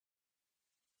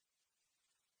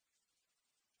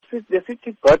The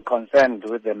city got concerned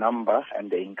with the number and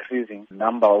the increasing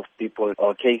number of people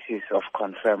or cases of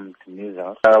confirmed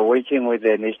measles. Working with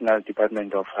the National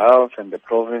Department of Health and the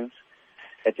province,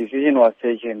 a decision was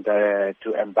taken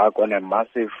to embark on a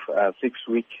massive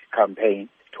 6-week campaign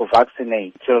to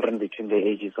vaccinate children between the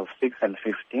ages of 6 and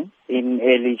 15 in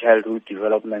early childhood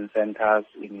development centers,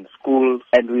 in schools,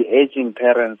 and we're urging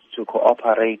parents to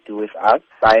cooperate with us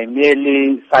by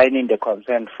merely signing the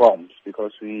consent forms,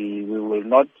 because we will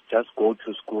not just go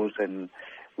to schools and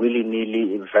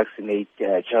willy-nilly vaccinate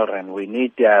children. We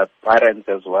need their parents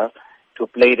as well to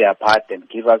play their part and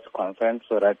give us consent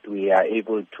so that we are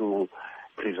able to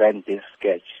prevent this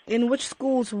scourge. In which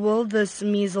schools will this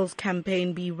measles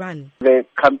campaign be run? The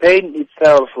campaign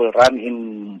itself will run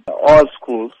in all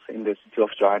schools in the city of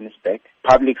Johannesburg,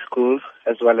 public schools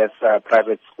as well as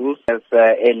private schools, as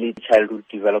early childhood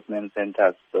development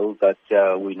centers, those that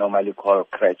we normally call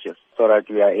crèches, so that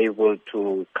we are able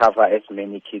to cover as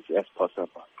many kids as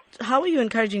possible. How are you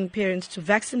encouraging parents to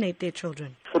vaccinate their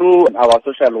children? Through our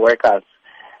social workers,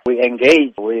 we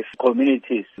engage with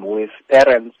communities, with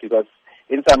parents, because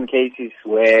in some cases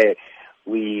where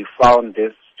we found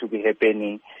this to be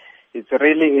happening, it's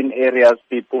really in areas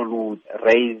people would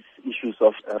raise issues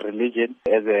of religion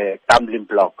as a stumbling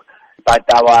block. But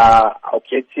our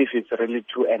objective is really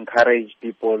to encourage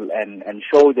people and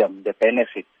show them the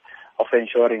benefits of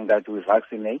ensuring that we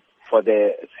vaccinate for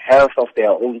the health of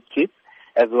their own kids,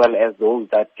 as well as those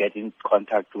that get in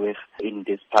contact with in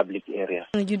this public area.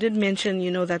 You did mention,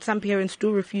 that some parents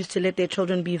do refuse to let their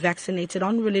children be vaccinated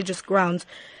on religious grounds.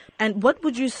 And what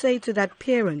would you say to that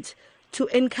parent to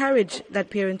encourage that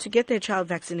parent to get their child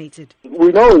vaccinated?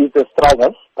 We know it's a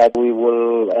struggle, but we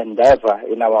will endeavor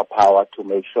in our power to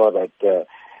make sure that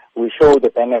we show the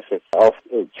benefits of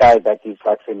a child that is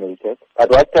vaccinated. But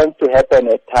what tends to happen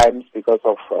at times because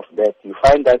of that, you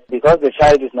find that because the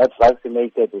child is not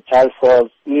vaccinated, the child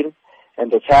falls ill and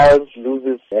the child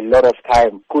loses a lot of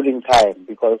time, schooling time,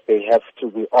 because they have to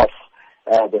be off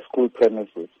the school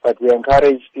premises. But we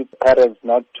encourage parents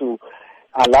not to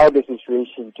allow the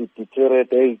situation to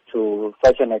deteriorate to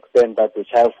such an extent that the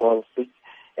child falls sick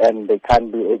and they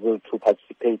can't be able to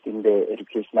participate in the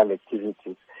educational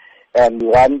activities. And we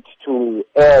want to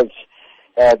urge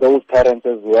those parents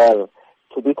as well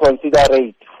to be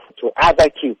considerate to other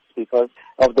kids because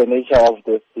of the nature of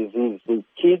this disease. The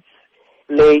kids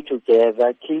play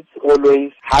together, kids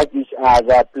always hug each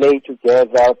other, play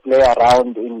together, play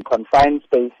around in confined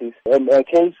spaces. In a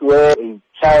case where a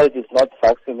child is not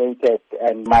vaccinated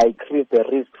and might increase the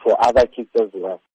risk for other kids as well.